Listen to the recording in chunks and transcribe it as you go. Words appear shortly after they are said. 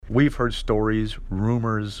We've heard stories,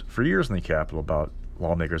 rumors for years in the Capitol about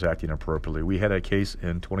lawmakers acting inappropriately. We had a case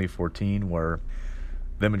in 2014 where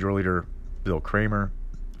then Majority Leader Bill Kramer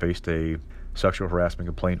faced a sexual harassment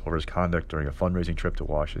complaint over his conduct during a fundraising trip to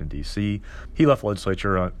Washington, D.C. He left the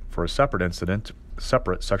legislature for a separate incident,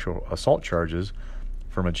 separate sexual assault charges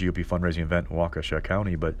from a GOP fundraising event in Waukesha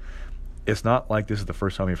County. But it's not like this is the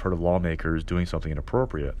first time we've heard of lawmakers doing something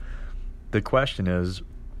inappropriate. The question is,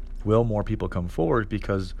 will more people come forward?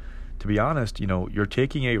 Because, to be honest, you're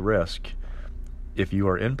taking a risk if you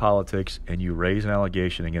are in politics and you raise an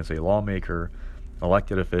allegation against a lawmaker,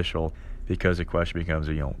 elected official, because the question becomes,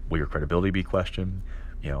 will your credibility be questioned?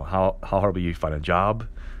 How hard will you find a job?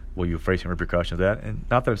 Will you face some repercussions of that? And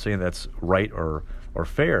not that I'm saying that's right or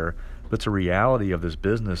fair, but it's a reality of this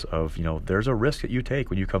business of, there's a risk that you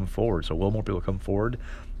take when you come forward. So will more people come forward?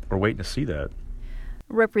 We're waiting to see that.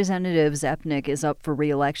 Representative Zepnick is up for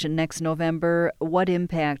re-election next November. What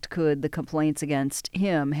impact could the complaints against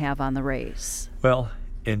him have on the race? Well,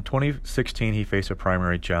 in 2016, he faced a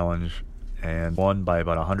primary challenge and won by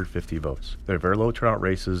about 150 votes. There are very low turnout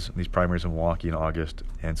races in these primaries in Milwaukee in August.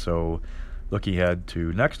 And so looking ahead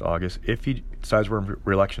to next August, if he decides we're in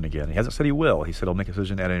re-election again, he hasn't said he will. He said he'll make a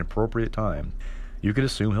decision at an appropriate time. You could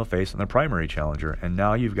assume he'll face another primary challenger. And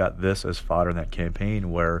now you've got this as fodder in that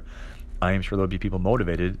campaign where I am sure there'll be people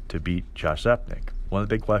motivated to beat Josh Zepnick. One of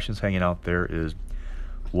the big questions hanging out there is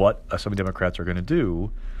what some Democrats are going to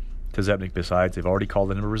do to Zepnick besides they've already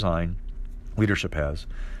called him to resign. Leadership has.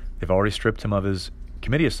 They've already stripped him of his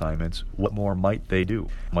committee assignments. What more might they do?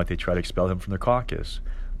 Might they try to expel him from their caucus?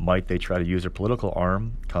 Might they try to use their political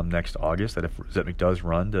arm come next August, that if Zepnick does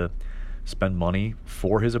run, to spend money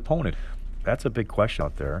for his opponent? That's a big question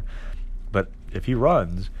out there. But if he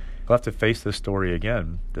runs, he'll have to face this story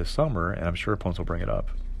again this summer, and I'm sure opponents will bring it up.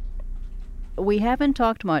 We haven't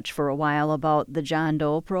talked much for a while about the John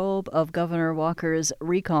Doe probe of Governor Walker's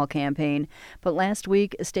recall campaign, but last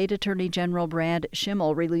week, State Attorney General Brad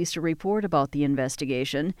Schimmel released a report about the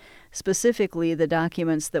investigation, specifically the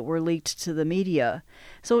documents that were leaked to the media.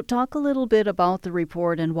 So talk a little bit about the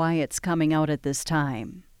report and why it's coming out at this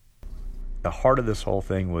time. The heart of this whole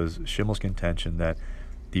thing was Schimmel's contention that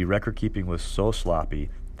the record keeping was so sloppy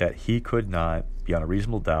that he could not, beyond a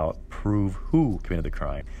reasonable doubt, prove who committed the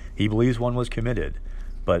crime. He believes one was committed,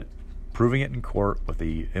 but proving it in court with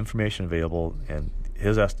the information available and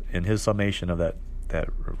his summation of that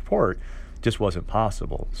report just wasn't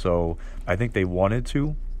possible. So I think they wanted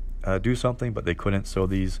to do something, but they couldn't. So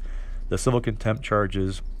the civil contempt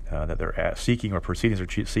charges that they're seeking, or proceedings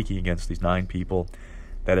are seeking against these 9 people,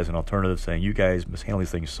 that is an alternative saying you guys mishandle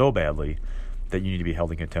these things so badly that you need to be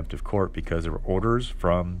held in contempt of court because there were orders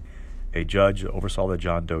from a judge that oversaw the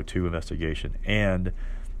John Doe 2 investigation and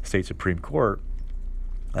state Supreme Court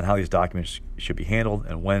on how these documents should be handled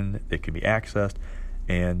and when they can be accessed.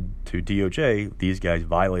 And to DOJ, these guys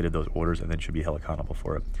violated those orders and then should be held accountable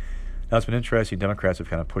for it. Now, it's been interesting. Democrats have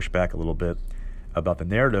kind of pushed back a little bit about the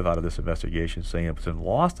narrative out of this investigation, saying what's been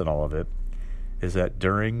lost in all of it is that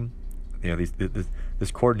during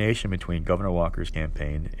this coordination between Governor Walker's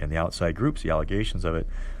campaign and the outside groups, the allegations of it,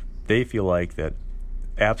 they feel like that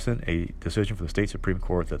absent a decision from the state Supreme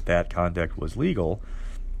Court that conduct was legal,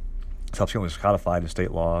 subsequently was codified in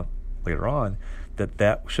state law later on,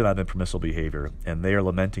 that should not have been permissible behavior. And they are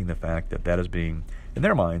lamenting the fact that is being, in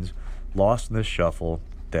their minds, lost in this shuffle,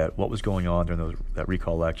 that what was going on during that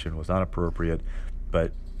recall election was not appropriate,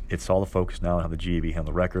 but it's all the focus now on how the GAB handled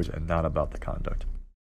the records and not about the conduct.